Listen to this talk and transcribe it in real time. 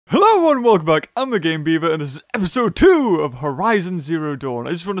Hello and welcome back, I'm TheGamingBeaver and this is episode 2 of Horizon Zero Dawn.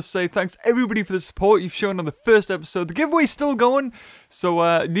 I just want to say thanks everybody for the support you've shown on the first episode. The giveaway's still going, so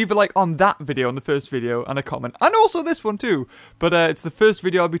leave a like on that video, on the first video, and a comment. And also this one too, but it's the first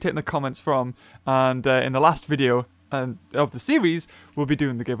video I'll be taking the comments from, and in the last video of the series, we'll be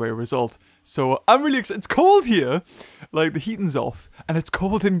doing the giveaway result. So I'm really excited. It's cold here, like the heating's off, and it's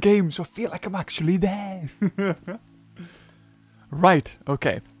cold in game, so I feel like I'm actually there. Right,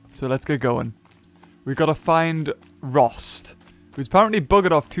 okay. So let's get going. We've got to find Rost, who's apparently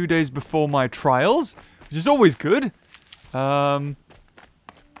buggered off 2 days before my trials, which is always good. I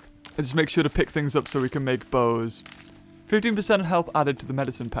just make sure to pick things up so we can make bows. 15% health added to the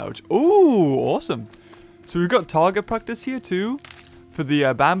medicine pouch. Ooh, awesome. So we've got target practice here too, for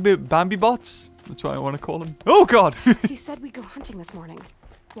the Bambi bots. That's what I want to call them. Oh god! He said we'd go hunting this morning.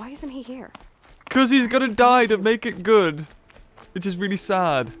 Why isn't he here? Because he's gonna die to make it good. Which is really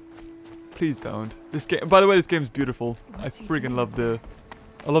sad. Please don't. This game. By the way, this game's beautiful. I friggin' love the.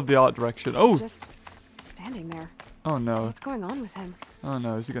 I love the art direction. Oh. He's just standing there. Oh no. What's going on with him? Oh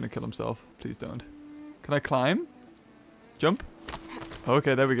no. Is he gonna kill himself? Please don't. Can I climb? Jump.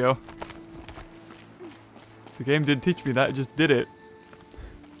 Okay, there we go. The game didn't teach me that. It just did it.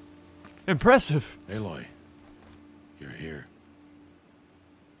 Impressive. Aloy, you're here.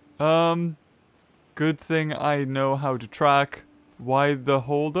 Good thing I know how to track. Why the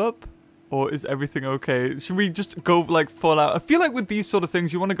hold up? Or is everything okay? Should we just go like full out? I feel like with these sort of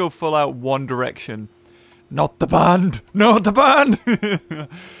things, you want to go full out one direction. Not the band! Not the band!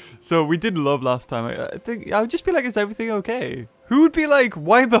 So we did love last time. I think I would just be like, is everything okay? Who would be like,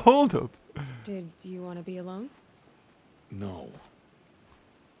 why the hold up? Did you want to be alone? No.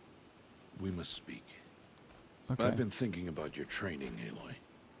 We must speak. Okay. I've been thinking about your training, Aloy.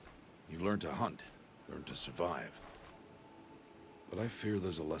 You learned to hunt, learned to survive. But I fear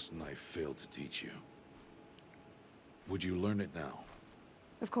there's a lesson I failed to teach you. Would you learn it now?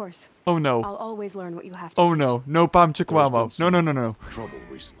 Of course. Oh no. I'll always learn what you have to Oh teach. no. No Bam There's Chikwamo. been No, some no, no, no. trouble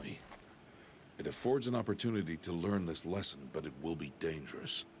recently. It affords an opportunity to learn this lesson, but it will be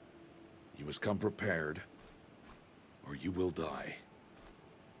dangerous. You must come prepared, or you will die.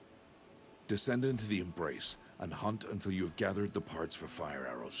 Descend into the embrace and hunt until you have gathered the parts for fire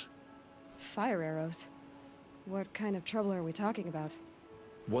arrows. Fire arrows? What kind of trouble are we talking about?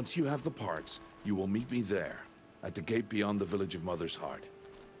 Once you have the parts, you will meet me there, at the gate beyond the village of Mother's Heart.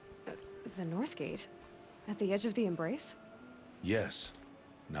 The North Gate? At the edge of the Embrace? Yes.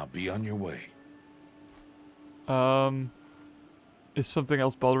 Now be on your way. Is something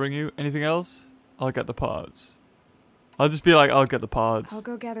else bothering you? Anything else? I'll get the parts. I'll just be like, I'll get the parts. I'll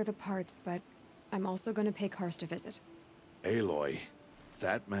go gather the parts, but I'm also going to pay Karst a visit. Aloy,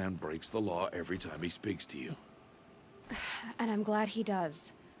 that man breaks the law every time he speaks to you. And I'm glad he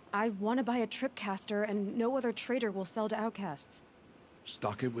does. I want to buy a tripcaster, and no other trader will sell to outcasts.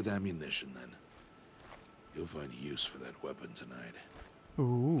 Stock it with ammunition, then. You'll find use for that weapon tonight.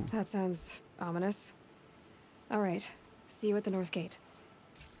 Ooh. That sounds ominous. Alright, see you at the North Gate.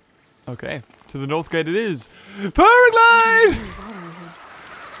 Okay. To the North Gate it is. Paraglide!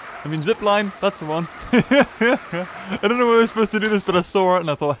 I mean zipline. That's the one. I don't know why we're supposed to do this, but I saw it and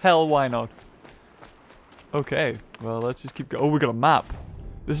I thought, hell, why not? Okay. Well, let's just keep going. Oh, we got a map.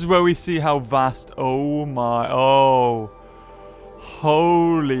 This is where we see how vast. Oh my. Oh.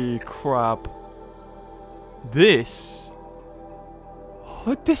 Holy crap. This.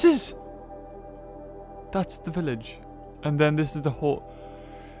 What? This is. That's the village. And then this is the whole.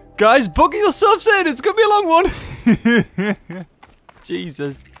 Guys, buckle yourselves in. It's going to be a long one.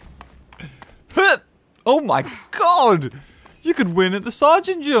 Jesus. Oh my god. You could win at the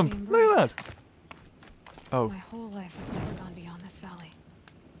sergeant jump. Look at that. Oh. My whole life I've never gone beyond this valley.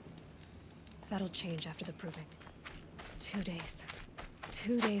 That'll change after the proving. 2 days.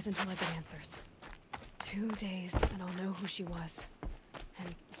 2 days until I get answers. 2 days and I'll know who she was.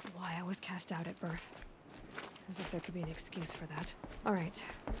 And why I was cast out at birth. As if there could be an excuse for that. Alright.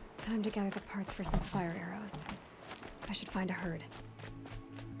 Time to gather the parts for some fire arrows. I should find a herd.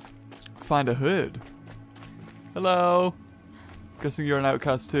 Find a herd? Hello? Guessing you're an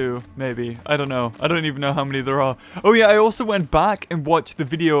outcast too. Maybe. I don't know. I don't even know how many there are. Oh yeah, I also went back and watched the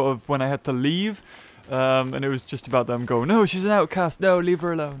video of when I had to leave. And it was just about them going, no, she's an outcast. No, leave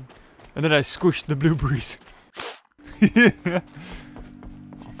her alone. And then I squished the blueberries.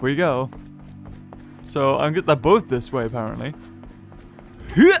 Off we go. So I'm getting that both this way apparently.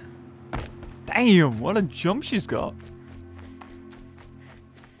 Damn, what a jump she's got.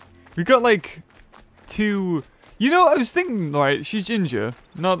 We got like 2 You know, I was thinking, right, she's ginger.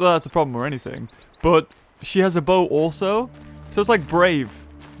 Not that that's a problem or anything. But she has a bow also. So it's like brave.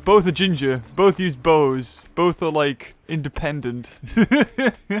 Both are ginger. Both use bows. Both are, like, independent.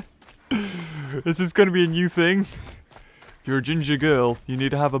 This is going to be a new thing. If you're a ginger girl, you need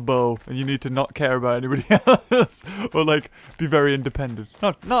to have a bow, and you need to not care about anybody else. Or, like, be very independent.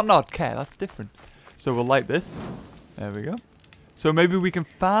 Not care, that's different. So we'll light this. There we go. So maybe we can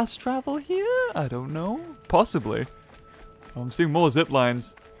fast travel here? I don't know. Possibly. Oh, I'm seeing more zip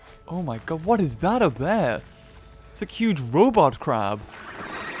lines. Oh my god, what is that up there? It's a huge robot crab.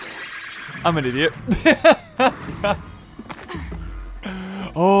 I'm an idiot.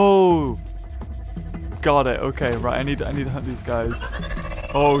 Oh. Got it. Okay, right. I need to hunt these guys.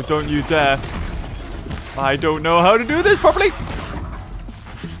 Oh, don't you dare. I don't know how to do this properly.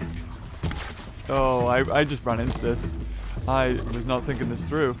 Oh, I just ran into this. I was not thinking this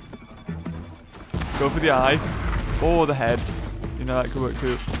through. Go for the eye. Or the head. You know, that could work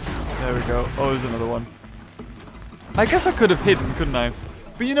too. There we go. Oh, there's another one. I guess I could have hidden, couldn't I?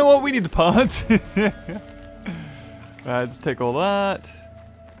 But you know what? We need the parts. Let's take all that.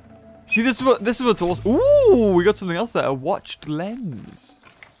 See, this is what's awesome. Ooh, we got something else there. A watched lens.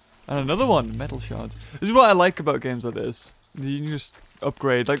 And another one. Metal shards. This is what I like about games like this. You can just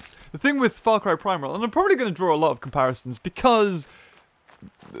upgrade. Like, the thing with Far Cry Primal, and I'm probably going to draw a lot of comparisons because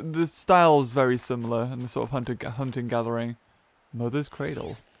the style is very similar and the sort of hunting gathering. Mother's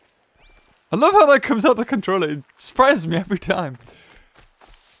Cradle. I love how that comes out the controller. It surprises me every time.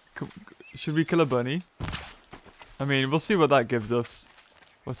 Should we kill a bunny? I mean, we'll see what that gives us.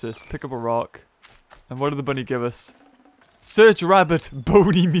 What's this? Pick up a rock. And what did the bunny give us? Search rabbit,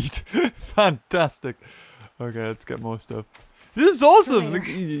 bony meat. Fantastic. Okay, let's get more stuff. This is awesome. Look,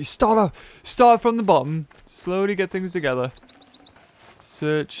 you start from the bottom. Slowly get things together.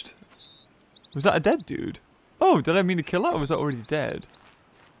 Searched. Was that a dead dude? Oh, did I mean to kill it, or was that already dead?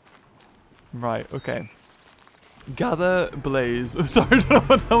 Right, okay. Gather blaze. Oh, sorry, I don't know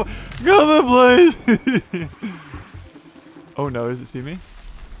what that was. Gather blaze! Oh no, does it see me?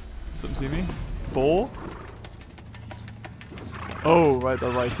 Something see me? Boar? Oh, right, they're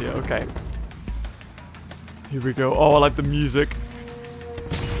right here. Okay. Here we go. Oh, I like the music.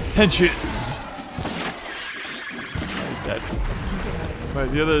 Tensions! He's dead. Right,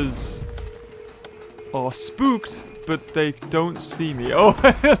 the others are spooked, but they don't see me. Oh,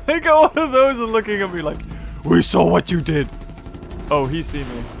 I think all of those are looking at me like, we saw what you did. Oh, he see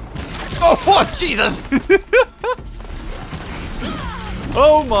me. Oh, what? Jesus!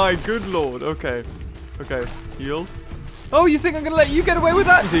 Oh my good lord. Okay. Okay. Heal. Oh, you think I'm gonna let you get away with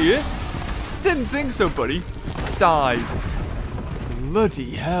that, do you? Didn't think so, buddy. Die.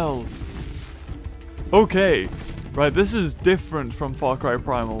 Bloody hell. Okay. Right, this is different from Far Cry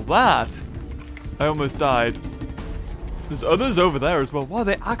Primal. That, I almost died. There's others over there as well. Wow,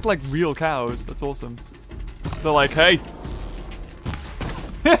 they act like real cows. That's awesome. They're like, hey.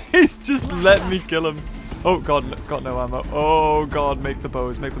 He's just let me kill him. Oh god, got no ammo. Oh god, make the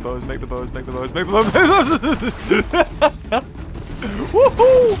bows, make the bows, make the bows, make the bows, make the bows, make the bows.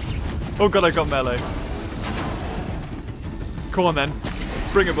 Woohoo! Oh god, I got melee. Come on then.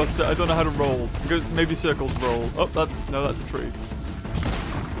 Bring it, Buster. I don't know how to roll. Maybe circles roll. Oh, that's a tree.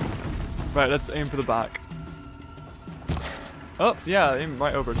 Right, let's aim for the back. Oh, yeah, aim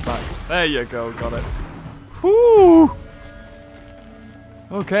right over its back. There you go, got it. Whoo!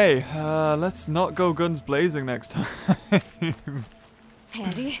 Okay, let's not go guns blazing next time.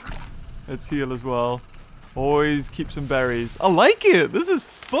 Handy. Let's heal as well. Always keep some berries. I like it! This is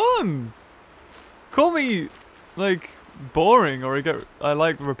fun! Call me, like, boring, or I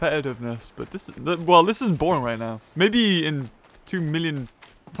like repetitiveness, but this isn't boring right now. Maybe in 2 million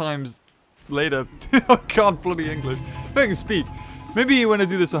times later. Oh god, bloody English. If I can speak. Maybe when I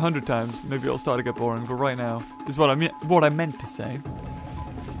do this 100 times, maybe it'll start to get boring, but right now is what I meant to say.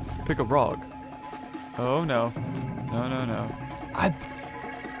 Pick a rock. Oh no. No.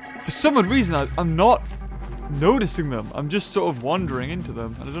 For some odd reason, I'm not noticing them. I'm just sort of wandering into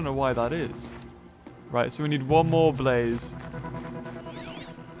them, and I don't know why that is. Right, so we need one more blaze.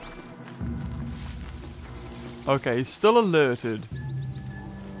 Okay, he's still alerted.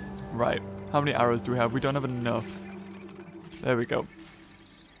 Right, how many arrows do we have? We don't have enough. There we go.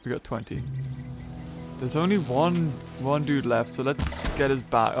 We got 20. There's only one dude left, so let's get his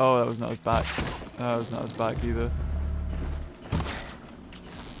back. Oh, that was not his back. No, that was not his back either.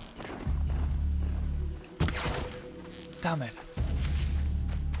 Damn it.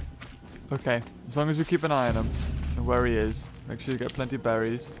 Okay, as long as we keep an eye on him and where he is, make sure you get plenty of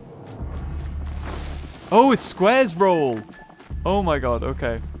berries. Oh, it's squares roll. Oh my god,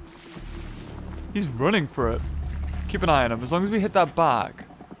 okay. He's running for it. Keep an eye on him. As long as we hit that back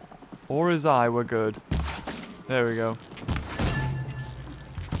or his eye, we're good. There we go.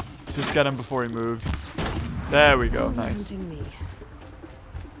 Just get him before he moves. There we go. Nice. Hunting me.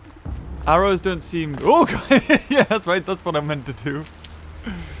 Arrows don't seem... Oh, God. Yeah, that's right. That's what I meant to do.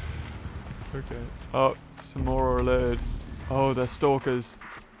 Okay. Oh, some more alert. Oh, they're stalkers.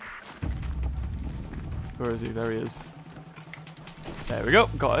 Where is he? There he is. There we go.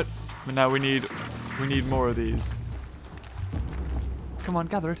 Got it. But now we need more of these. Come on,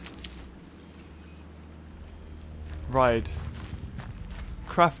 gather it. Right.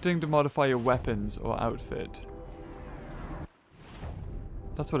 Crafting to modify your weapons or outfit.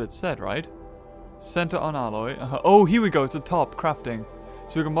 That's what it said, right? Center on Aloy. Oh, here we go. It's the top. Crafting.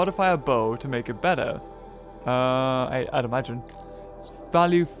 So we can modify a bow to make it better. I'd imagine. It's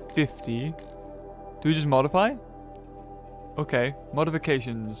value 50. Do we just modify? Okay.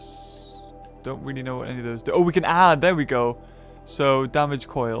 Modifications. Don't really know what any of those do. Oh, we can add. There we go. So, damage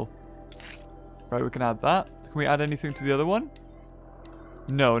coil. Right, we can add that. Can we add anything to the other one?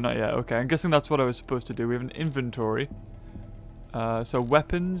 No, not yet. Okay, I'm guessing that's what I was supposed to do. We have an inventory. So,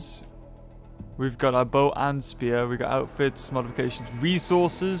 weapons. We've got our bow and spear. We've got outfits, modifications,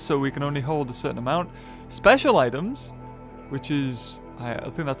 resources, so we can only hold a certain amount. Special items, which is... I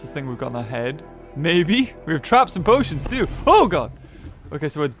think that's the thing we've got in our head. Maybe. We have traps and potions, too. Oh, God! Okay,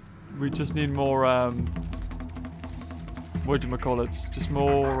 so we just need more... whatchamacallits? Just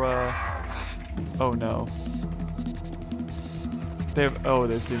more... Oh, no.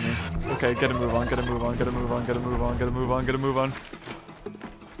 They've seen me. Okay, get a move on, get a move on, get a move on, get a move on, get a move on, get a move on.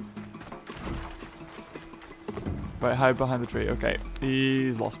 Right, hide behind the tree. Okay,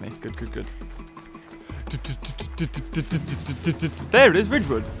 he's lost me. Good, good, good. There it is,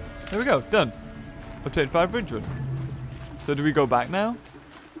 Ridgewood. There we go, done. Obtained 5 Ridgewood. So do we go back now?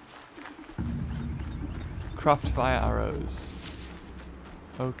 Craft fire arrows.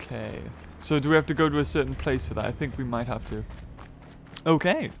 Okay. So do we have to go to a certain place for that? I think we might have to.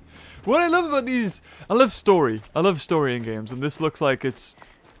 Okay. What I love about these... I love story. I love story in games. And this looks like it's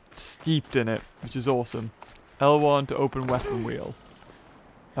steeped in it, which is awesome. L1 to open weapon wheel.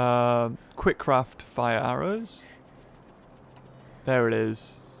 Quick craft fire arrows. There it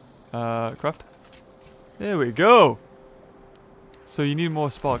is. Craft. There we go. So you need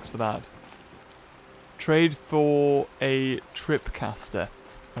more sparks for that. Trade for a trip caster.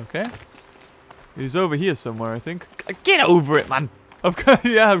 Okay. He's over here somewhere, I think. Get over it, man. I've got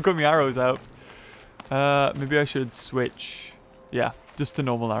my arrows out. Maybe I should switch. Yeah, just to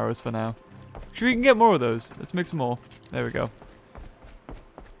normal arrows for now. Sure, we can get more of those. Let's make some more. There we go.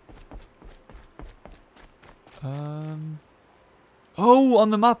 Oh,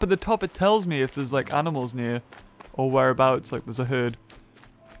 on the map at the top it tells me if there's like animals near or whereabouts, like there's a herd.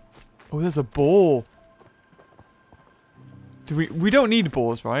 Oh, there's a boar. We don't need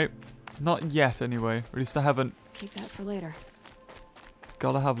boars, right? Not yet, anyway. Or at least I haven't. Keep that for later.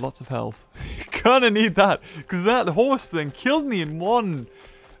 Gotta have lots of health. Kinda need that, because that horse thing killed me in one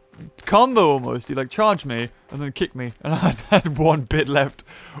combo almost. He like charged me and then kicked me, and I had one bit left,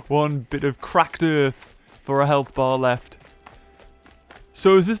 one bit of cracked earth for a health bar left.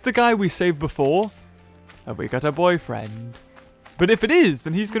 So is this the guy we saved before? Have we got a boyfriend? But if it is,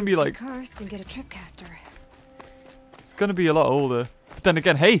 then he's gonna be like... Cursed and get a tripcaster. It's gonna be a lot older. But then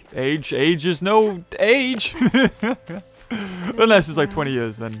again, hey, age is no age. Unless it's like 20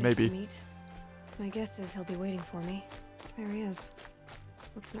 years, then maybe. My guess is he'll be waiting for me. There he is.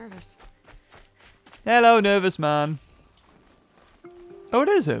 Looks nervous. Hello, nervous man. Oh, it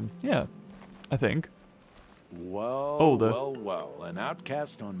is him. Yeah, I think. Well, older. well, an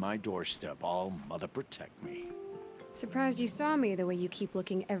outcast on my doorstep. All mother protect me. Surprised you saw me the way you keep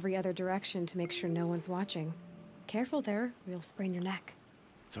looking every other direction to make sure no one's watching. Careful there, or you'll sprain your neck.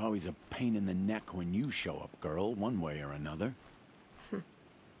 It's always a pain in the neck when you show up, girl, one way or another.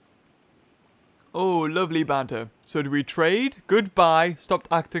 Oh, lovely banter. So do we trade? Goodbye. Stopped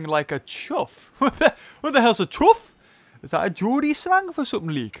acting like a chuff. What the hell's a chuff? Is that a Geordie slang for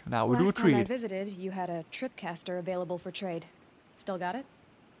something leak? Now we'll do a Last time I trade. visited, you had a tripcaster available for trade. Still got it?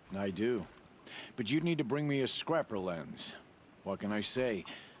 I do. But you'd need to bring me a scrapper lens. What can I say?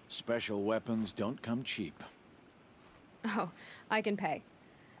 Special weapons don't come cheap. Oh, I can pay.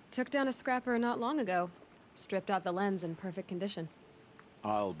 Took down a scrapper not long ago. Stripped out the lens in perfect condition.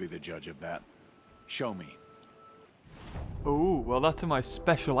 I'll be the judge of that. Show me. Oh, well that's in my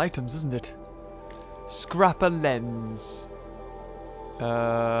special items, isn't it? Scrapper lens.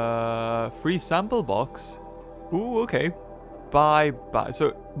 Free sample box. Ooh, okay. Buy.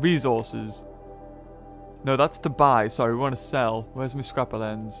 So, resources. No, that's to buy. Sorry, we want to sell. Where's my scrapper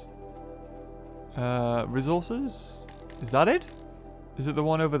lens? Resources? Is that it? Is it the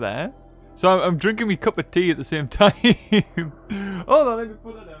one over there? So I'm drinking my cup of tea at the same time. Hold on, let me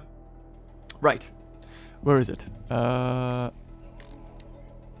put that down. Right. Where is it?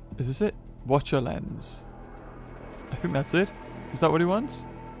 Is this it? Watcher lens. I think that's it. Is that what he wants?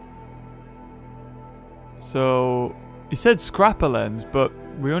 So, he said scrapper lens, but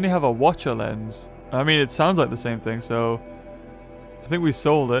we only have a watcher lens. I mean, it sounds like the same thing, so I think we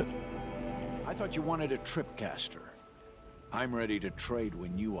sold it. I thought you wanted a tripcaster. I'm ready to trade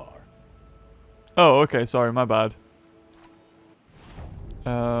when you are. Oh, okay, sorry, my bad.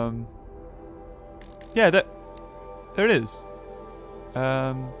 Yeah, there it is.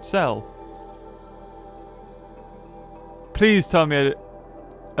 Sell. Please tell me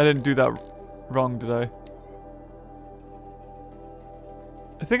I didn't do that wrong, did I?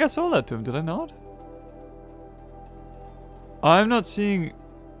 I think I sold that to him, did I not? I'm not seeing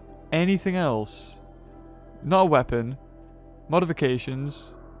anything else. Not a weapon.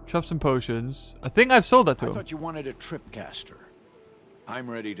 Modifications. Traps and potions. I think I've sold that to him. I thought you wanted a tripcaster. I'm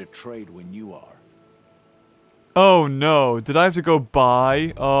ready to trade when you are. Oh no. Did I have to go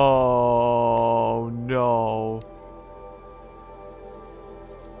buy? Oh no.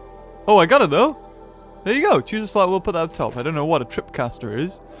 Oh, I got it though. There you go. Choose a slot. We'll put that up top. I don't know what a tripcaster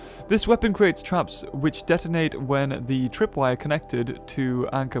is. This weapon creates traps which detonate when the tripwire connected to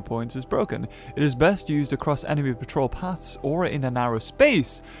anchor points is broken. It is best used across enemy patrol paths or in a narrow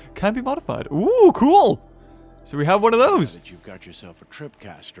space. Can be modified. Ooh, cool. So we have one of those. Now that you've got yourself a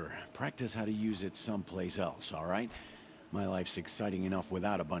tripcaster, practice how to use it someplace else, all right? My life's exciting enough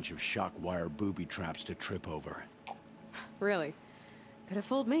without a bunch of shock wire booby traps to trip over. Really? Could have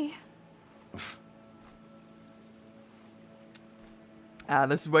fooled me. Ah,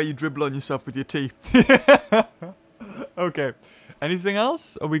 this is where you dribble on yourself with your teeth. Okay. Anything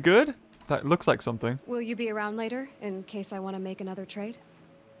else? Are we good? That looks like something. Will you be around later, in case I want to make another trade?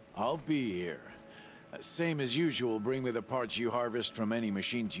 I'll be here. Same as usual, bring me the parts you harvest from any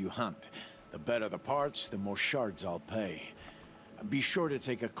machines you hunt. The better the parts, the more shards I'll pay. Be sure to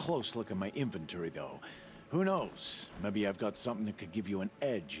take a close look at my inventory, though. Who knows? Maybe I've got something that could give you an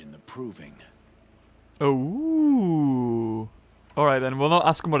edge in the proving. Oh. Alright then, we'll not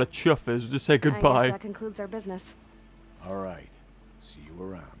ask him what a chuff is, we'll just say I goodbye. guess that concludes our business. All right. See you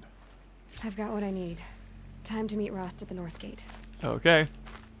around. I've got what I need. Time to meet Rost at the North Gate. Okay.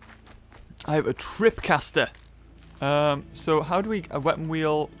 I have a tripcaster. So how do we... A weapon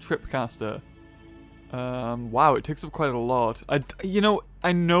wheel tripcaster. Wow, it takes up quite a lot. You know,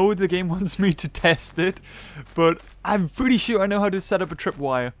 I know the game wants me to test it, but I'm pretty sure I know how to set up a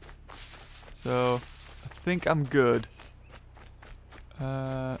tripwire. So, I think I'm good.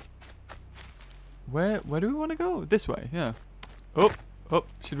 Where do we want to go? This way, yeah. Oh,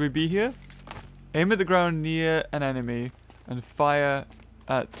 should we be here? Aim at the ground near an enemy and fire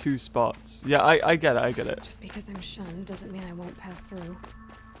at 2 spots. Yeah, I get it, Just because I'm shunned doesn't mean I won't pass through.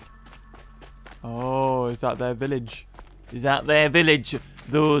 Oh, is that their village? Is that their village?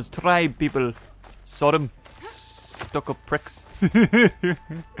 Those tribe people. Sodom. Stuck-up pricks.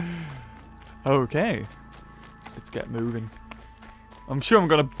 Okay. Let's get moving. I'm sure I'm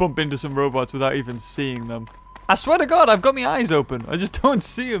going to bump into some robots without even seeing them. I swear to God, I've got my eyes open. I just don't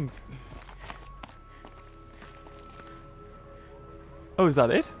see them. Oh, is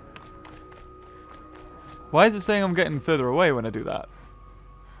that it? Why is it saying I'm getting further away when I do that?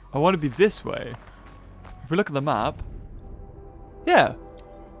 I want to be this way. If we look at the map... Yeah.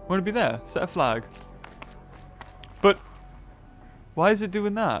 I want to be there. Set a flag. But... why is it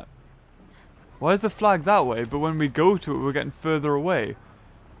doing that? Why is the flag that way, but when we go to it, we're getting further away?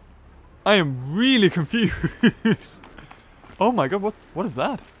 I am really confused. Oh my God, what is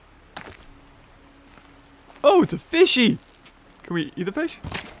that? Oh, it's a fishy! Can we eat the fish?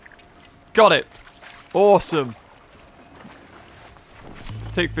 Got it! Awesome!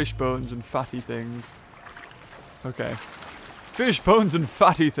 Take fish bones and fatty things. Okay. Fish bones and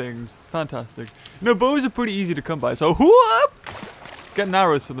fatty things. Fantastic. No, bows are pretty easy to come by, so whoop! Getting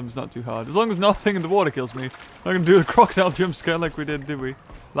arrows for them is not too hard. As long as nothing in the water kills me. I'm not going to do the crocodile jump scare like we did we?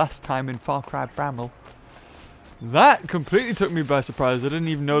 Last time in Far Cry Bramble. That completely took me by surprise. I didn't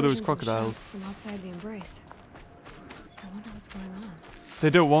even know there was crocodiles. From outside the embrace. I wonder what's going on. They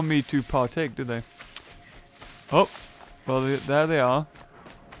don't want me to partake, do they? Oh, well, there they are.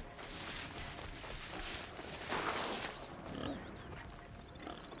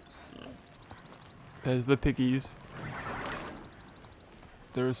 There's the piggies.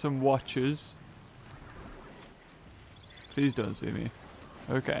 There are some watchers. Please don't see me.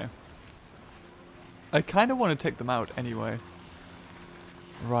 Okay. I kind of want to take them out anyway.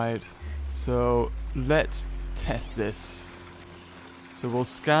 Right. So, let's test this. So we'll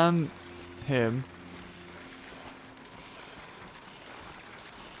scan him.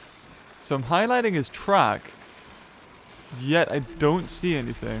 So I'm highlighting his track. Yet I don't see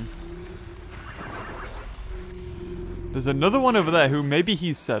anything. There's another one over there who maybe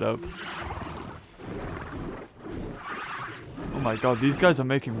he's set up. Oh my god, these guys are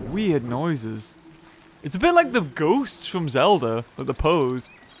making weird noises. It's a bit like the ghosts from Zelda, like the pose.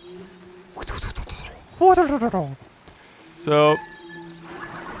 So,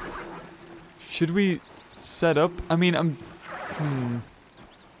 should we set up? I mean,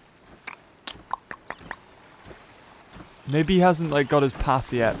 maybe he hasn't like got his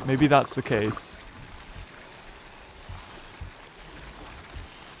path yet. Maybe that's the case.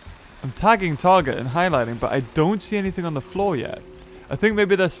 I'm tagging target and highlighting, but I don't see anything on the floor yet. I think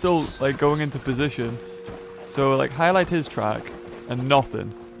maybe they're still like going into position. So like highlight his track and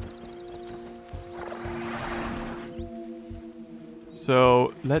nothing.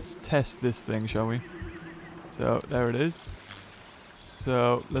 So let's test this thing, shall we? So there it is.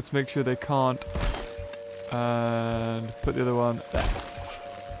 So let's make sure they can't. And put the other one there.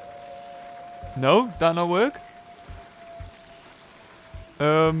 No? That not work?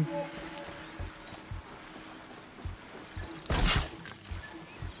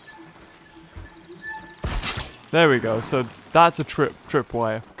 There we go. So that's a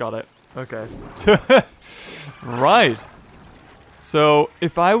tripwire. Got it. Okay. Right. So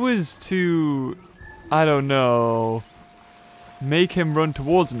if I was to, I don't know, make him run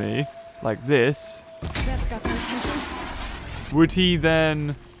towards me like this, That's got my attention. would he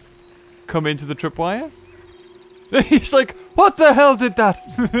then come into the tripwire? He's like, what the hell did that?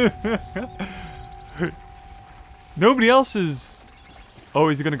 Nobody else is... Oh,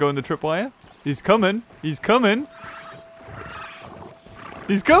 is he going to go in the tripwire? He's coming. He's coming.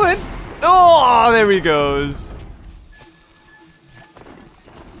 He's coming. Oh, there he goes.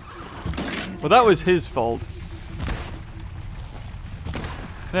 Well, that was his fault.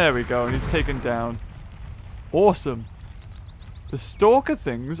 There we go. And he's taken down. Awesome. The stalker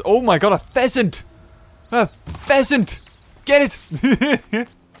things. Oh my god, a pheasant. A pheasant. Get it.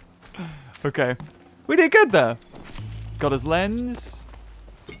 Okay. We did good there. Got his lens.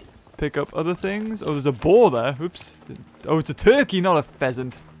 Pick up other things. Oh, there's a boar there. Oops. Oh, it's a turkey, not a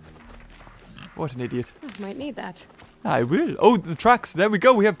pheasant. What an idiot. I might need that. I will. Oh, the tracks. There we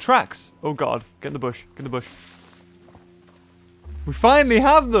go. We have tracks. Oh, God. Get in the bush. Get in the bush. We finally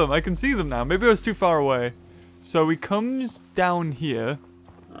have them. I can see them now. Maybe I was too far away. So he comes down here.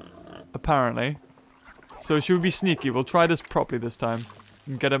 Apparently. So should we be sneaky? We'll try this properly this time.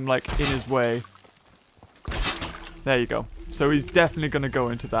 And get him, like, in his way. There you go. So he's definitely going to go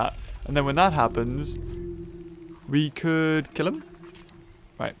into that. And then when that happens, we could kill him.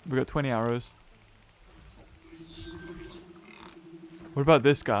 Right, we got 20 arrows. What about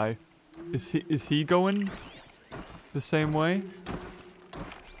this guy? Is he going the same way?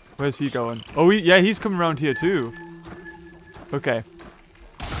 Where's he going? Oh, yeah, he's coming around here too. Okay.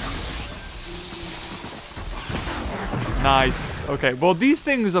 Nice. Okay, well, these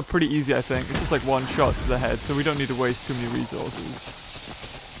things are pretty easy, I think. It's just like one shot to the head, so we don't need to waste too many resources.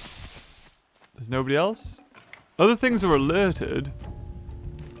 There's nobody else? Other things are alerted.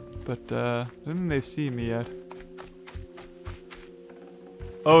 But, I don't think they've seen me yet.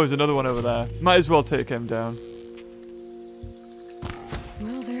 Oh, there's another one over there. Might as well take him down.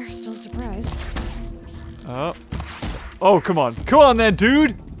 Well, they're still surprised. Oh. Oh, come on. Come on then,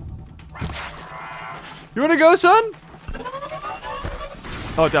 dude! You wanna go, son?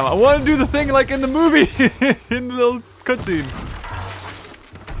 Oh, damn it. I want to do the thing like in the movie. In the little cutscene.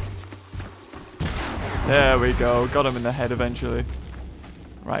 There we go. Got him in the head eventually.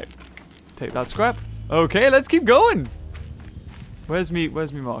 Right. Take that scrap. Okay, let's keep going. Where's me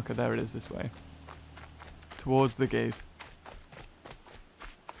marker? There it is, this way. Towards the gate.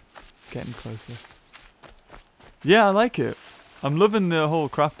 Getting closer. Yeah, I like it. I'm loving the whole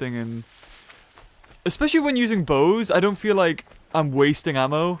crafting and... Especially when using bows, I don't feel like I'm wasting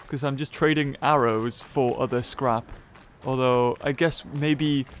ammo, because I'm just trading arrows for other scrap. Although, I guess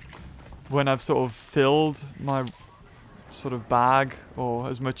maybe when I've sort of filled my sort of bag, or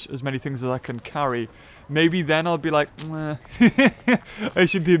as many things as I can carry, maybe then I'll be like, I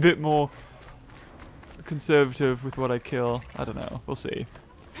should be a bit more conservative with what I kill. I don't know. We'll see.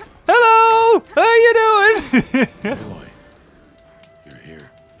 Hello! How you doing? Aloy, you're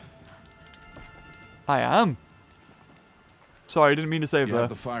here. I am. Sorry, I didn't mean to save You that. have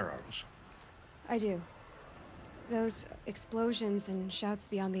the fire arrows. I do. Those explosions and shouts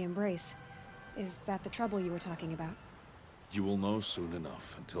beyond the embrace. Is that the trouble you were talking about? You will know soon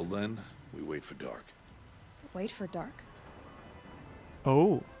enough. Until then, we wait for dark. Wait for dark.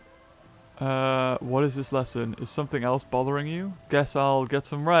 Oh. What is this lesson? Is something else bothering you? Guess I'll get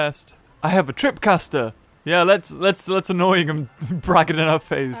some rest. I have a tripcaster. Yeah, let's annoying him, bragging in our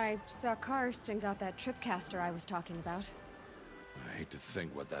face. I saw Karst and got that tripcaster I was talking about. I hate to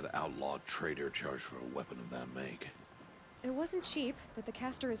think what that outlaw trader charged for a weapon of that make. It wasn't cheap, but the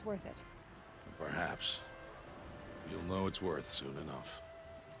caster is worth it. Perhaps. You'll know it's worth soon enough.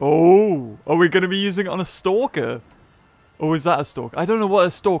 Oh, are we going to be using it on a stalker? Or is that a stalker? I don't know what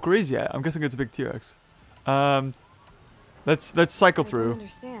a stalker is yet. I'm guessing it's a big T-Rex. Let's cycle I through. don't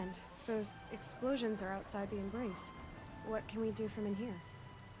understand. Those explosions are outside the embrace. What can we do from in here?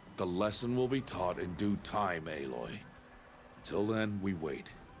 The lesson will be taught in due time, Aloy. Until then, we wait.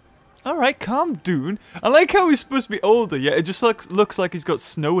 Alright, calm down. I like how he's supposed to be older, yet it just looks like he's got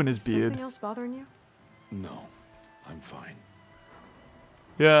snow in his beard. Something else bothering you? No, I'm fine.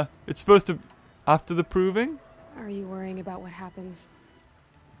 Yeah, it's supposed to... After the proving? Are you worrying about what happens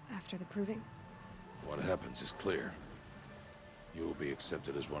after the proving? What happens is clear. You will be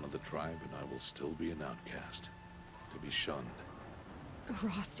accepted as one of the tribe, and I will still be an outcast. To be shunned.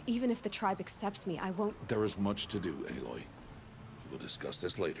 Rost, even if the tribe accepts me, I won't... There is much to do, Aloy. We will discuss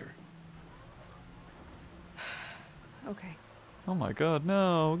this later. Okay. Oh my god,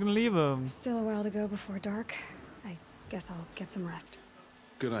 no, we're gonna leave him. Still a while to go before dark. I guess I'll get some rest.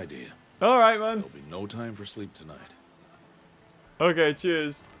 Good idea. Alright, man. There'll be no time for sleep tonight. Okay,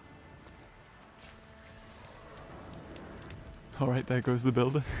 cheers. Alright, there goes the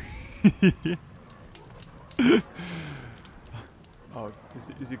builder. Oh,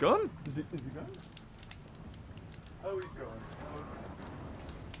 is he gone? Is he gone? Oh, he's gone. Oh.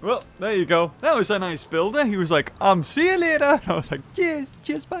 Well, there you go. That was a nice builder. He was like, see you later. And I was like,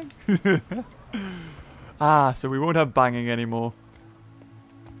 cheers, bang. So we won't have banging anymore.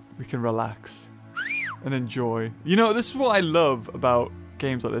 We can relax and enjoy. You know, this is what I love about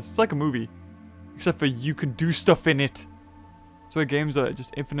games like this. It's like a movie, except for you can do stuff in it. That's why games are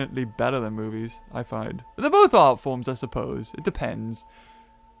just infinitely better than movies, I find. But they're both art forms, I suppose. It depends,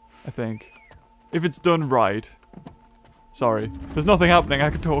 I think. If it's done right. Sorry. There's nothing happening, I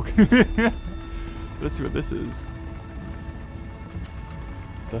can talk. Let's see what this is.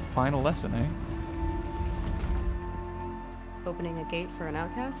 The final lesson, eh? Opening a gate for an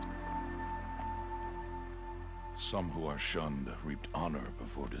outcast? Some who are shunned reaped honor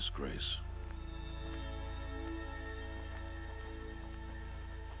before disgrace.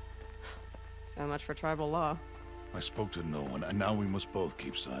 So much for tribal law. I spoke to no one, and now we must both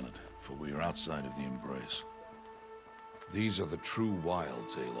keep silent, for we are outside of the embrace. These are the true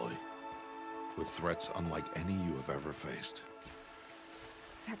wilds, Aloy, with threats unlike any you have ever faced.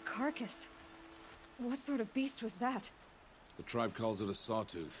 That carcass. What sort of beast was that? The tribe calls it a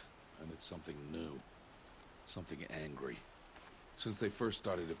sawtooth, and it's something new. Something angry. Since they first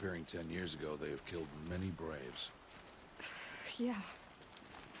started appearing 10 years ago, they have killed many braves. Yeah.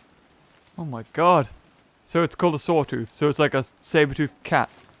 Oh my god. So it's called a sawtooth. So it's like a saber-toothed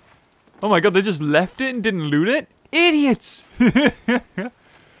cat. Oh my god, they just left it and didn't loot it? Idiots!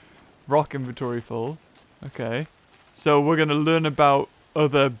 Rock inventory full. Okay. So we're gonna learn about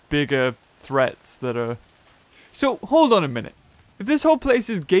other bigger threats that are... So, hold on a minute. If this whole place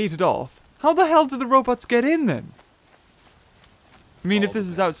is gated off, how the hell do the robots get in then? I mean, if this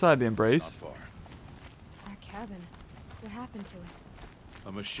is outside the embrace. Not far. That cabin. What happened to it?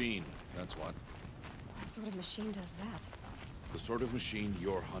 A machine, that's what. What sort of machine does that? The sort of machine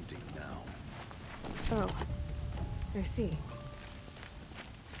you're hunting now. Oh. I see.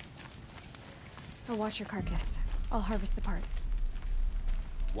 I'll watch your carcass. I'll harvest the parts.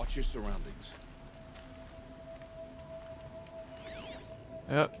 Watch your surroundings.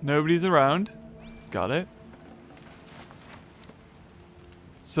 Yep, nobody's around. Got it.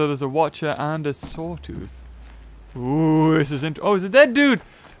 So there's a watcher and a sawtooth. Ooh, this is oh, it's a dead dude!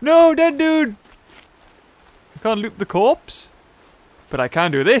 No, dead dude! I can't loot the corpse. But I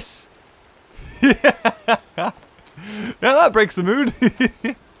can do this. Yeah, that breaks the mood.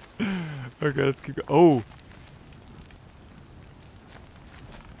 Okay, let's keep going. Oh.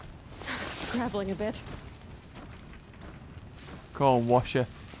 Grappling a bit. Call on Watcher,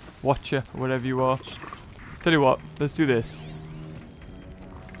 whatever you are. Tell you what, let's do this.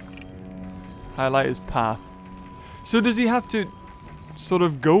 Highlight his path. So does he have to sort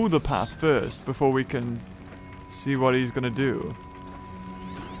of go the path first before we can see what he's gonna do?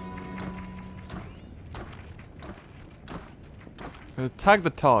 Tag the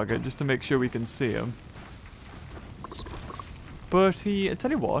target just to make sure we can see him. But I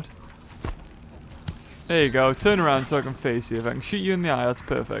tell you what. There you go, turn around so I can face you. If I can shoot you in the eye, that's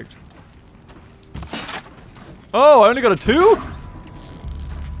perfect. Oh, I only got a 2?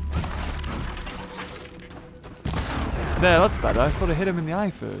 There, that's better. I thought I hit him in the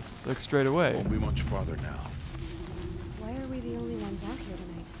eye first, like straight away. Won't be much farther now. Why are we the only ones out here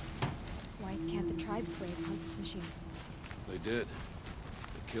tonight? Why can't the tribe's braves hunt this machine? They did.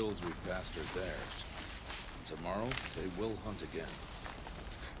 The kills we've passed are theirs. Tomorrow, they will hunt again.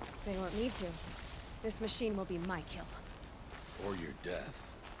 They want me to. This machine will be my kill. Or your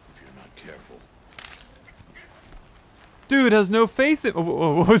death, if you're not careful. Dude has no faith in.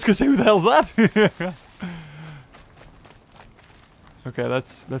 Oh, I was gonna say, who the hell's that? Okay,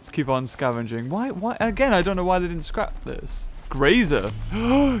 let's keep on scavenging. Why? Again, I don't know why they didn't scrap this. Grazer.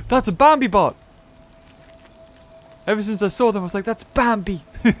 That's a Bambi bot. Ever since I saw them, I was like, that's Bambi.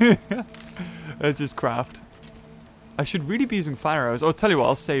 It's just craft. I should really be using fire arrows. Oh, tell you what,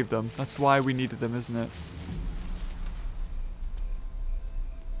 I'll save them. That's why we needed them, isn't it?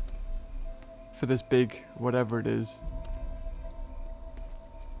 For this big, whatever it is.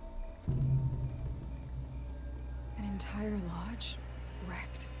 An entire lodge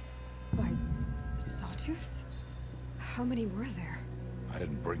wrecked by sawtooths? How many were there? I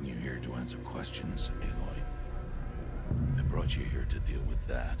didn't bring you here to answer questions, Aloy. I brought you here to deal with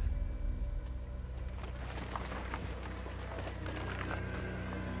that.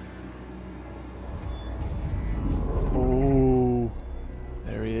 Oh,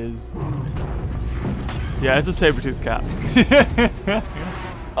 there he is. Yeah, it's a saber-toothed cat.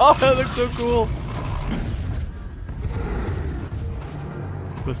 Oh, that looks so cool.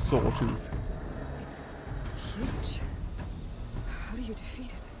 The sawtooth. It's huge. How do you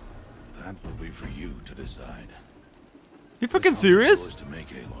defeat it? That will be for you to decide. You fucking serious? Yours to make,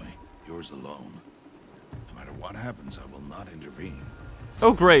 Aloy. Yours alone. No matter what happens, I will not intervene.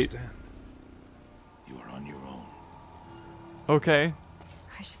 Oh, great. Understand? You are on your own. Okay.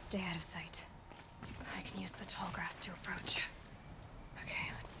 I should stay out of sight. I can use the tall grass to approach.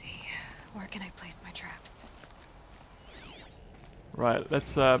 Okay, let's see. Where can I place my traps? Right,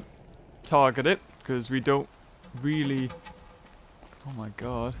 let's target it, because we don't really... Oh my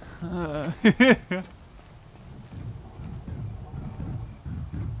god.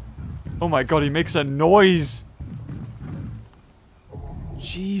 Oh my god, he makes a noise!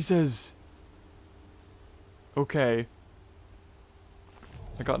 Jesus. Okay.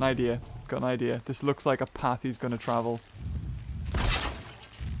 I got an idea. Got an idea. This looks like a path he's gonna travel.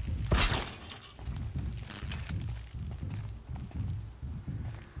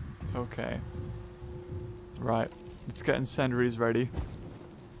 Okay. Right. Let's get incendiaries ready.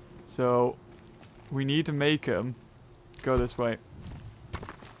 So, we need to make him go this way.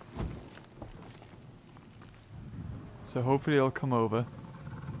 So hopefully he'll come over.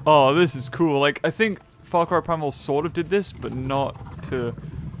 Oh, this is cool. Like, I think Far Cry Primal sort of did this, but not to...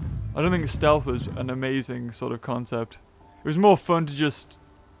 I don't think stealth was an amazing sort of concept. It was more fun to just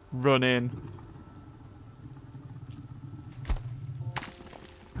run in.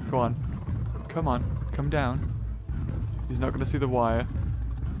 Go on. Come on. Come down. He's not going to see the wire.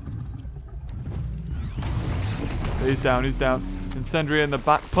 He's down. He's down. Incendiary in the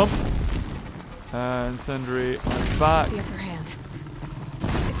back pump. Incendiary on the back. The upper hand.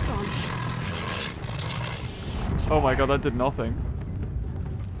 It's on. Oh my god, that did nothing.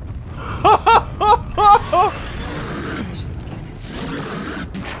 I should scan his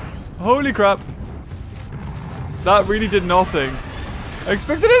feels. Holy crap. That really did nothing. I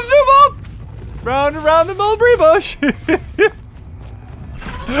expected it to do more! Round and round the mulberry bush!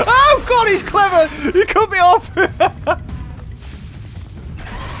 Oh god, he's clever! He cut me off!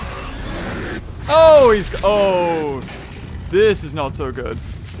 Oh, he's... Oh! This is not so good.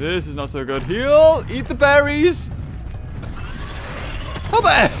 This is not so good. Heal! Eat the berries! How the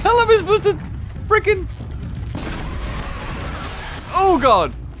hell am I supposed to freaking... Oh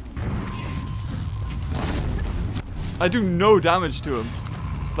god! I do no damage to him.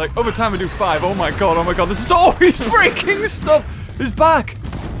 Like, over time I do 5. Oh my god, this is... Oh, he's breaking stuff! His back!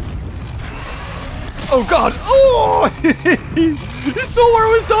 Oh god! Oh! He saw where I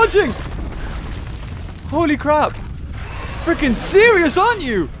was dodging! Holy crap! Freaking serious, aren't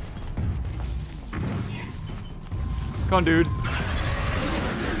you? Come on, dude.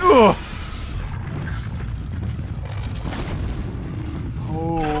 Ugh.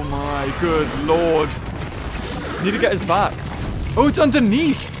 Oh my good lord. Need to get his back. Oh, it's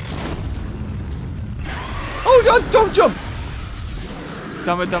underneath. Oh, God, don't jump.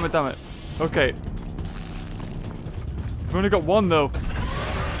 Damn it, damn it, damn it. Okay. We've only got one, though.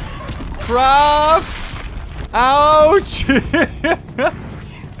 Craft. Ouch.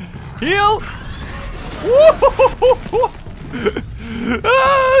 Heal.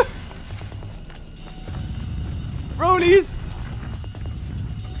 Ah. Rollies.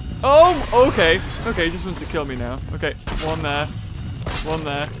 Oh, okay. Okay, he just wants to kill me now. Okay, one there. One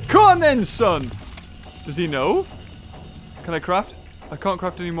there. Come on then, son! Does he know? Can I craft? I can't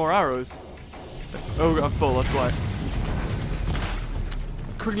craft any more arrows. Oh, I'm full, that's why.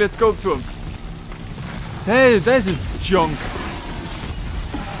 Quickly, let's go up to him. Hey, there's his junk.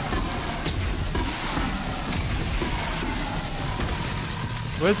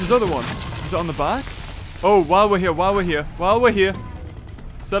 Where's his other one? Is it on the back? Oh, while we're here.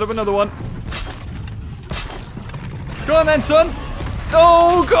 Set up another one. Go on then, son.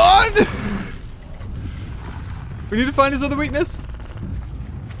 Oh, God. We need to find his other weakness.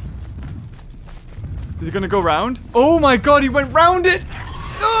 Is he going to go round? Oh, my God. He went round it.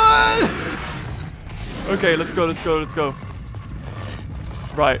 Ah! Okay, let's go.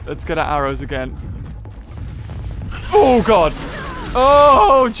 Right, let's get our arrows again. Oh, God.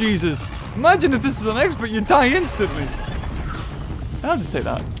 Oh, Jesus. Imagine if this is on expert, you die instantly. I'll just take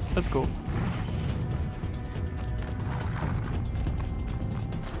that. That's cool.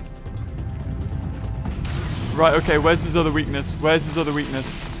 Right, okay, where's his other weakness? I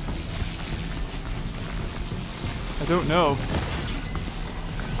don't know.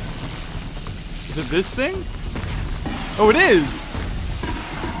 Is it this thing? Oh, it is!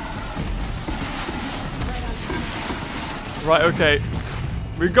 Right, okay.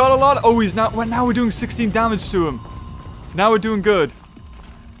 We got a lot. Oh, he's now we're doing 16 damage to him. Now we're doing good.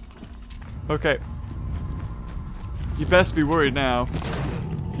 Okay. You best be worried now.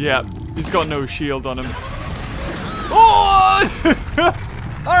 Yeah, he's got no shield on him. Oh!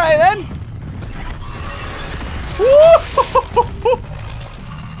 Alright then.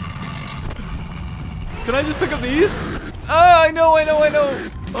 Can I just pick up these? Oh, I know.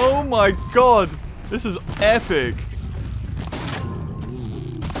 Oh my God. This is epic.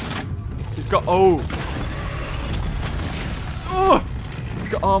 He's got, oh, he's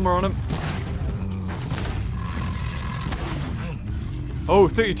got armor on him. Oh,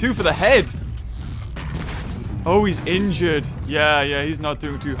 32 for the head. Oh, he's injured. Yeah, he's not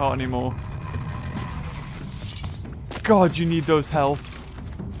doing too hot anymore. God, you need those health.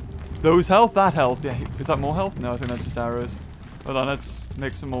 Those health, that health. Yeah, is that more health? No, I think that's just arrows. Hold on, let's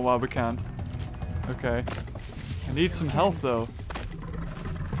make some more while we can. Okay. I need some health, though.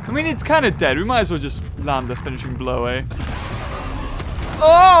 I mean, it's kind of dead. We might as well just land the finishing blow, eh?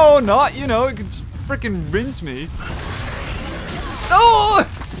 Oh, not, you know, it could just freaking rinse me. Oh!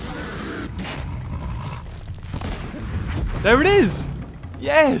 There it is!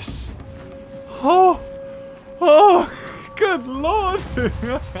 Yes! Oh! Good lord!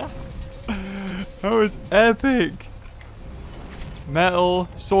 That was epic! Metal,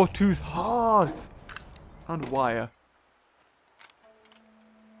 sawtooth heart, and wire.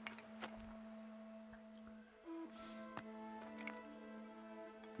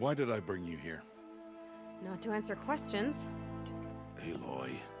 Why did I bring you here? Not to answer questions.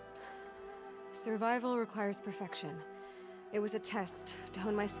 Aloy. Survival requires perfection. It was a test to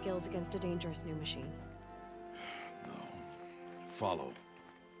hone my skills against a dangerous new machine. No. Follow.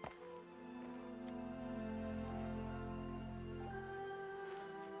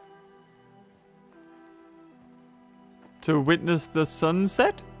 To witness the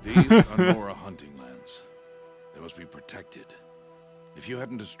sunset? These are Nora hunting lands. They must be protected. If you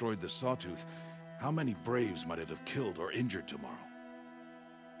hadn't destroyed the Sawtooth, how many Braves might it have killed or injured tomorrow?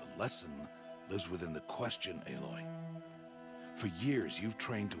 The lesson lives within the question, Aloy. For years, you've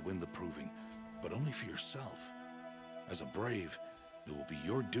trained to win the proving, but only for yourself. As a Brave, it will be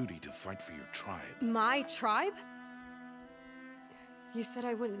your duty to fight for your tribe. My tribe? You said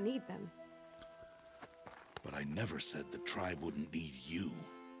I wouldn't need them. But I never said the tribe wouldn't need you.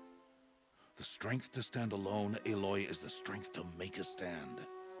 The strength to stand alone, Aloy, is the strength to make a stand.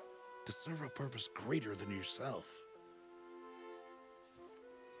 To serve a purpose greater than yourself.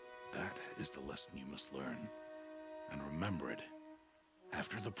 That is the lesson you must learn. And remember it.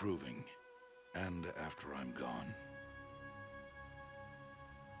 After the proving. And after I'm gone.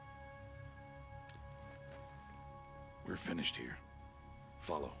 We're finished here.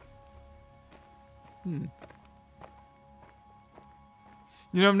 Follow. You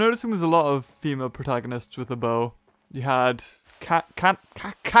know, I'm noticing there's a lot of female protagonists with a bow. You had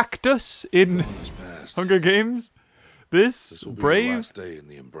Cactus in Hunger Games. This will be your Brave. last day in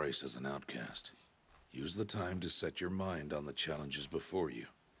the Embrace as an outcast. Use the time to set your mind on the challenges before you.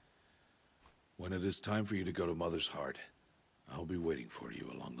 When it is time for you to go to Mother's Heart, I'll be waiting for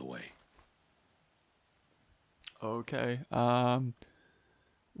you along the way. Okay.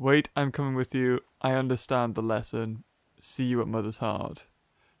 Wait, I'm coming with you. I understand the lesson. See you at Mother's Heart.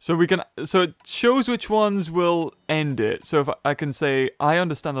 So we can, so it shows which ones will end it. So if I can say, I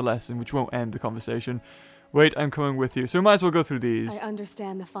understand the lesson, which won't end the conversation. Wait, I'm coming with you. So we might as well go through these. I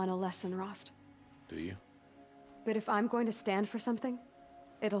understand the final lesson, Rost. Do you? But if I'm going to stand for something,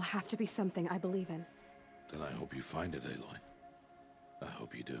 it'll have to be something I believe in. Then I hope you find it, Aloy. I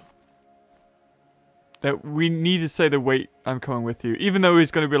hope you do. That we need to say the wait, I'm coming with you. Even though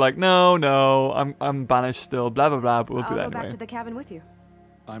he's going to be like, no, I'm banished still, blah, blah, blah, but we'll do that I'll go anyway. back to the cabin with you.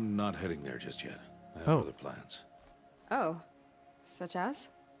 I'm not heading there just yet. I have other plans. Oh, such as?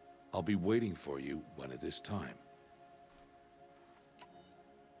 I'll be waiting for you when it is time.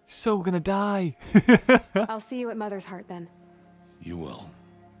 So we're going to die. I'll see you at Mother's Heart then. You will.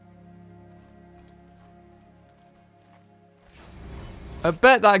 I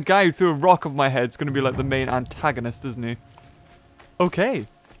bet that guy who threw a rock off my head is going to be like the main antagonist, isn't he? Okay,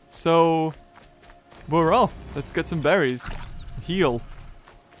 so we're off. Let's get some berries. Heal.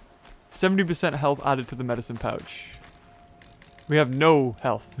 70% health added to the medicine pouch. We have no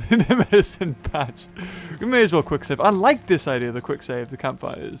health in the medicine patch. We may as well quick save. I like this idea, the quick save, the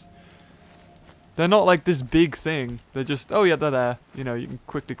campfires. They're not like this big thing. They're just, oh yeah, they're there. You know, you can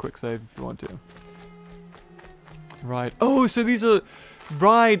quickly quick save if you want to. Right. Oh, so these are...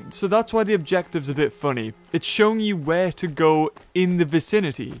 Right, so that's why the objective's a bit funny. It's showing you where to go in the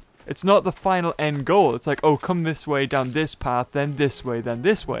vicinity. It's not the final end goal. It's like, oh, come this way, down this path, then this way, then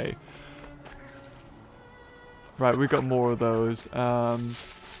this way. Right, we got more of those.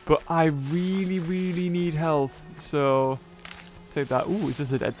 But I really, really need health. So, take that. Ooh, is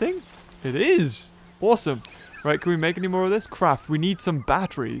this a dead thing? It is. Awesome. Right, can we make any more of this? Craft. We need some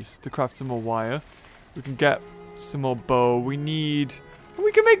batteries to craft some more wire. We can get some more bow. We need...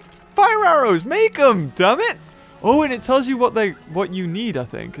 We can make fire arrows. Make them, damn it. Oh, and it tells you what you need, I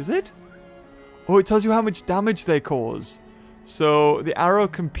think. Is it? Oh, it tells you how much damage they cause. So, the arrow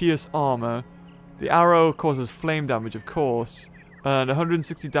can pierce armor. The arrow causes flame damage, of course. And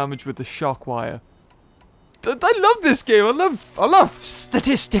 160 damage with the shock wire. I love this game. I love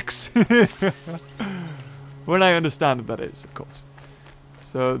statistics. When I understand what that is, of course.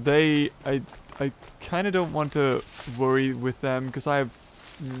 So I kind of don't want to worry with them because I'm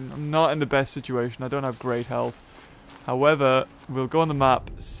not in the best situation. I don't have great health. However, we'll go on the map,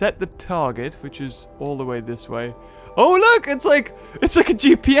 set the target, which is all the way this way. Oh look, it's like a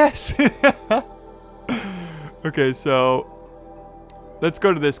GPS. Okay, so let's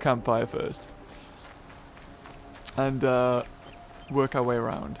go to this campfire first. And work our way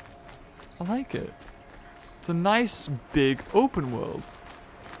around. I like it. It's a nice big open world.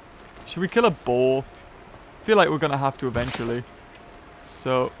 Should we kill a boar? I feel like we're gonna have to eventually.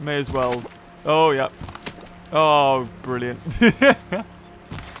 So may as well. Oh yeah. Oh, brilliant. Damn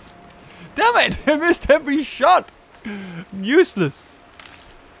it! I missed every shot. Useless.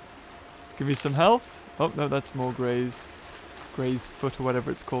 Give me some health. Oh no, that's more graze foot or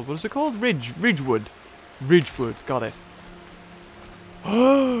whatever it's called. What is it called? Ridgewood. Ridgewood. Got it.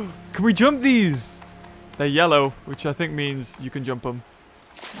 Oh, can we jump these? They're yellow, which I think means you can jump them.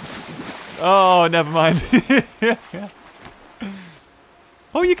 Oh, never mind.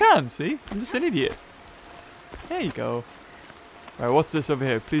 Oh, you can, see? I'm just an idiot. There you go. Right, what's this over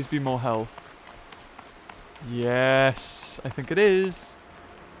here? Please be more health. Yes, I think it is.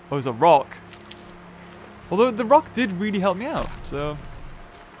 Oh, it's a rock. Although the rock did really help me out, so...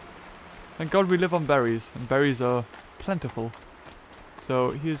 Thank God we live on berries, and berries are plentiful.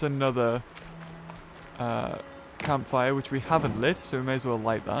 So, here's another campfire, which we haven't lit, so we may as well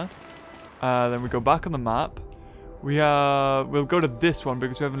light that. Then we go back on the map. We'll go to this one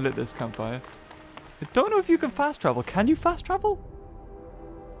because we haven't lit this campfire. I don't know if you can fast travel. Can you fast travel?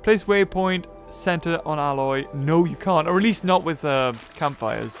 Place waypoint, center on Aloy. No, you can't. Or at least not with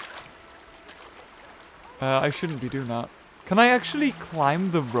campfires. I shouldn't be doing that. Can I actually climb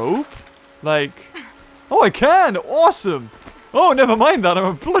the rope? Like... Oh, I can! Awesome! Oh, never mind that. I'm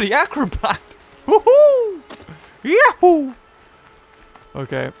a bloody acrobat. Woohoo! Yahoo!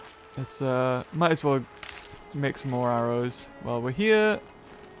 Okay. Let's, might as well make some more arrows while we're here.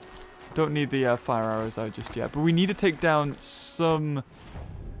 Don't need the fire arrows out just yet. But we need to take down some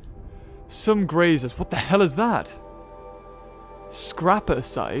grazers. What the hell is that? Scrapper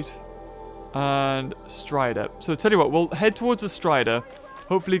site and strider. So tell you what, we'll head towards the strider.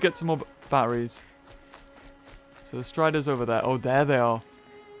 Hopefully get some more batteries. So the strider's over there. Oh, there they are.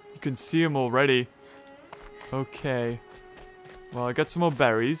 You can see them already. Okay. Well, I got some more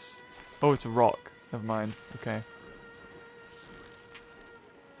berries. Oh, it's a rock. Never mind. Okay.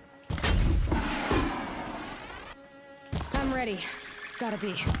 I'm ready. Gotta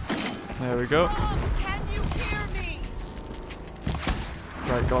be. There we go. Can you hear me?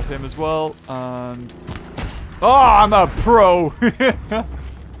 Right, got him as well. And... oh, I'm a pro!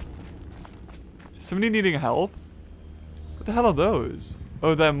 Somebody needing help? What the hell are those?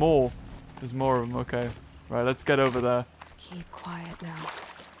 Oh, they're more. There's more of them. Okay. Right, let's get over there. Keep quiet now.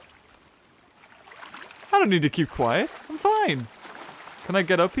 I don't need to keep quiet. I'm fine. Can I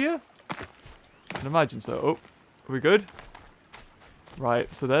get up here? I can imagine so. Oh, are we good?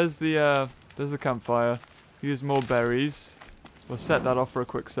 Right, so there's the campfire. Here's more berries. We'll set that off for a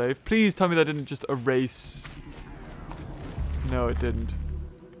quick save. Please tell me that didn't just erase. No, it didn't.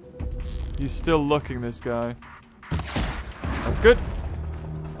 He's still looking, this guy. That's good.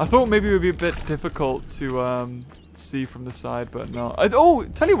 I thought maybe it would be a bit difficult to see from the side, but no. Oh,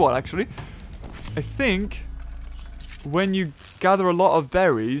 tell you what, actually. I think when you gather a lot of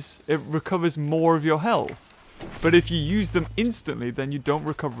berries, it recovers more of your health. But if you use them instantly, then you don't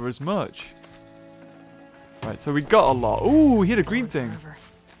recover as much. Right, so we got a lot. Ooh, we hit a green thing.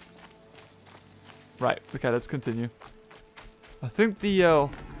 Right, okay, let's continue. I think the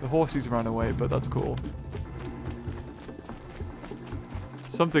horses ran away, but that's cool.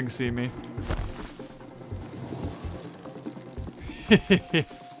 Something see me. It's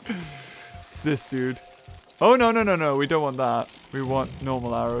this dude. Oh, no, no, no, no. We don't want that. We want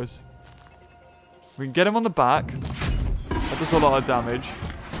normal arrows. We can get him on the back. That does a lot of damage.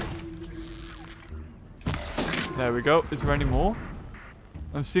 There we go. Is there any more?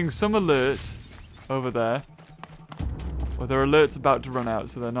 I'm seeing some alert over there. Well, their alert's about to run out,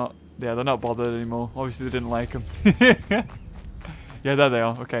 so they're not... yeah, they're not bothered anymore. Obviously, they didn't like him. Yeah, there they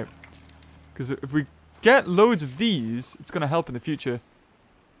are. Okay. Because if we get loads of these, it's going to help in the future.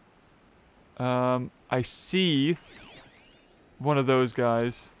 I see one of those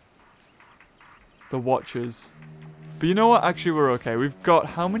guys. The Watchers. But you know what? Actually, we're okay. We've got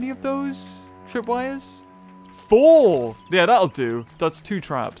how many of those tripwires? 4! Yeah, that'll do. That's 2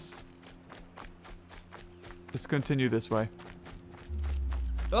 traps. Let's continue this way.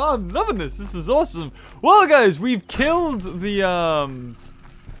 Oh, I'm loving this. This is awesome. Well, guys, we've killed the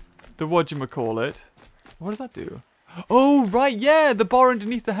whatchamacallit. What does that do? Oh, right, yeah. The bar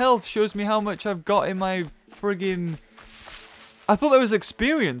underneath the health shows me how much I've got in my friggin... I thought that was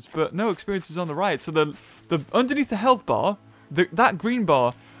experience, but no, experience is on the right. So the underneath the health bar, that green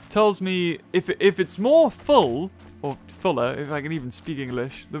bar tells me if it's more full, or fuller, if I can even speak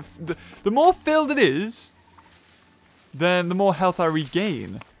English, the more filled it is, then the more health I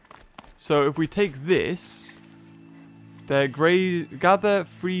regain. So if we take this, gather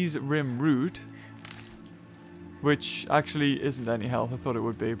freeze rim root, which actually isn't any health. I thought it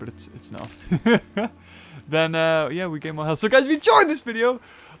would be, but it's not. Then yeah, we gain more health. So guys, if you enjoyed this video,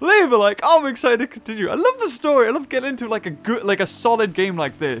 leave a like. I'm excited to continue. I love the story. I love getting into like a solid game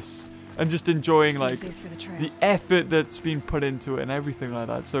like this. And just enjoying like the effort that's been put into it and everything like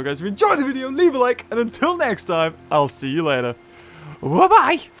that. So guys, if you enjoyed the video, leave a like. And until next time, I'll see you later.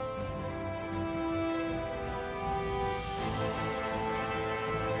 Bye-bye.